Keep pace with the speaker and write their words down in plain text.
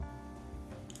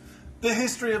The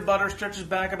history of butter stretches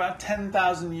back about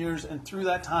 10,000 years, and through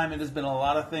that time it has been a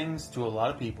lot of things to a lot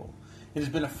of people. It has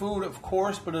been a food, of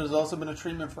course, but it has also been a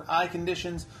treatment for eye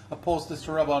conditions, a poultice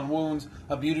to rub on wounds,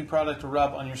 a beauty product to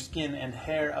rub on your skin and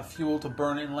hair, a fuel to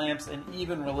burn in lamps, and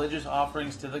even religious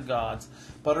offerings to the gods.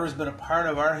 Butter has been a part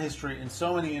of our history in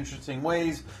so many interesting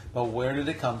ways, but where did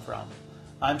it come from?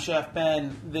 I'm Chef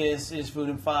Ben, this is Food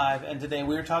in 5, and today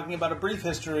we are talking about a brief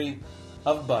history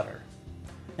of butter.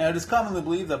 Now, it is commonly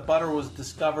believed that butter was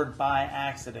discovered by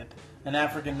accident. An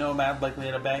African nomad likely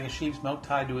had a bag of sheep's milk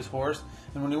tied to his horse,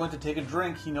 and when he went to take a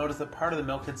drink, he noticed that part of the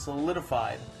milk had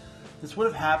solidified. This would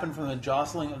have happened from the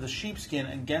jostling of the sheepskin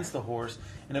against the horse,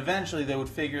 and eventually they would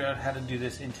figure out how to do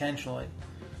this intentionally.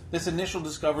 This initial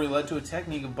discovery led to a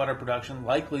technique of butter production,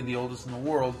 likely the oldest in the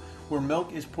world, where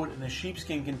milk is put in a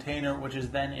sheepskin container which is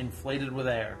then inflated with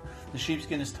air. The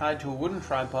sheepskin is tied to a wooden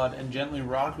tripod and gently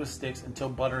rocked with sticks until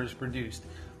butter is produced.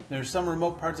 There are some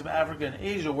remote parts of Africa and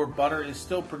Asia where butter is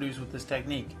still produced with this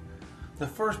technique. The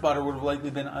first butter would have likely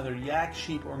been either yak,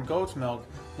 sheep, or goat's milk,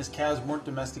 as cows weren't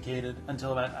domesticated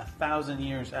until about 1,000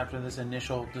 years after this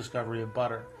initial discovery of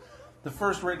butter. The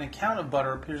first written account of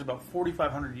butter appears about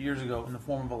 4,500 years ago in the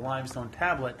form of a limestone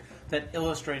tablet that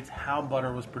illustrates how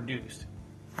butter was produced.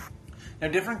 Now,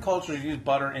 different cultures use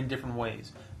butter in different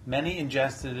ways. Many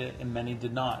ingested it and many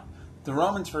did not. The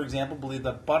Romans, for example, believed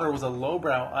that butter was a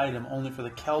lowbrow item only for the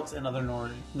Celts and other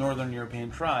northern European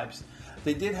tribes.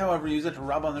 They did, however, use it to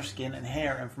rub on their skin and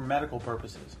hair and for medical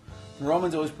purposes. The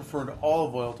Romans always preferred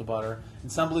olive oil to butter,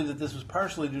 and some believe that this was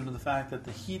partially due to the fact that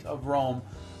the heat of Rome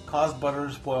caused butter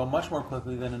to spoil much more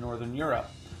quickly than in northern Europe.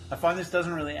 I find this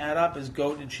doesn't really add up, as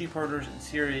goat and sheep herders in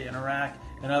Syria and Iraq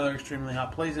and other extremely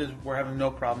hot places were having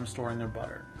no problem storing their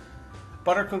butter.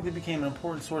 Butter quickly became an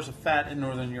important source of fat in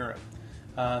northern Europe.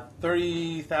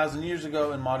 30,000 years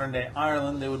ago in modern-day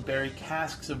Ireland, they would bury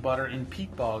casks of butter in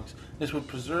peat bogs. This would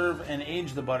preserve and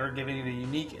age the butter, giving it a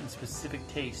unique and specific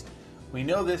taste. We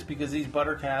know this because these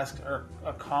butter casks are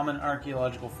a common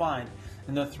archaeological find,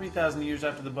 and though 3,000 years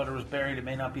after the butter was buried, it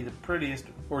may not be the prettiest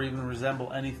or even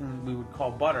resemble anything we would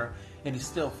call butter, it is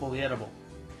still fully edible.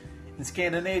 In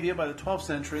Scandinavia, by the 12th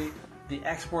century, the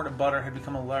export of butter had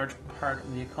become a large part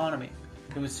of the economy.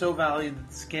 It was so valued that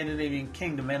the Scandinavian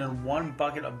king demanded 1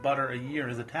 bucket of butter a year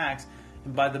as a tax,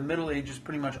 and by the Middle Ages,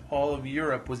 pretty much all of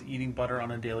Europe was eating butter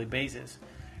on a daily basis.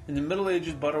 In the Middle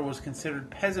Ages, butter was considered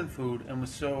peasant food and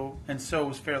so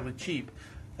was fairly cheap.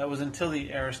 That was until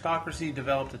the aristocracy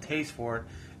developed a taste for it,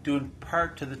 due in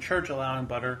part to the church allowing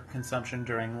butter consumption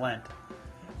during Lent.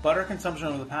 Butter consumption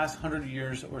over the past 100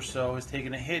 years or so has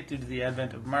taken a hit due to the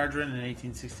advent of margarine in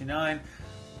 1869,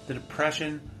 the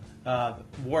Depression,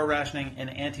 war rationing, and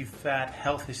anti-fat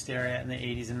health hysteria in the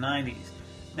 80s and 90s.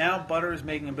 Now, butter is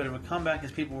making a bit of a comeback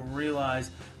as people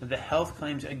realize that the health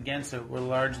claims against it were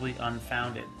largely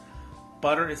unfounded.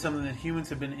 Butter is something that humans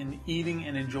have been eating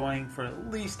and enjoying for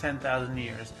at least 10,000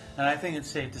 years, and I think it's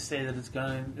safe to say that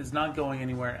it's not going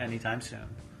anywhere anytime soon.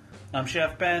 I'm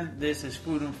Chef Ben, this is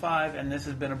Food in 5, and this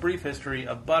has been a brief history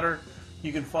of butter.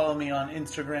 You can follow me on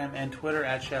Instagram and Twitter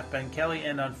at Chef Ben Kelly,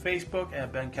 and on Facebook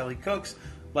at Ben Kelly Cooks.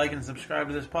 Like and subscribe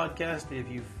to this podcast if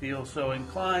you feel so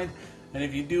inclined. And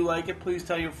if you do like it, please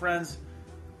tell your friends,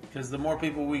 because the more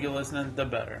people we get listening, the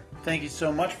better. Thank you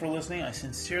so much for listening. I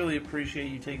sincerely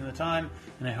appreciate you taking the time,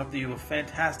 and I hope that you have a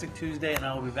fantastic Tuesday, and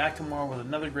I will be back tomorrow with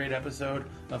another great episode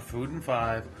of Food in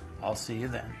 5. I'll see you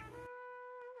then.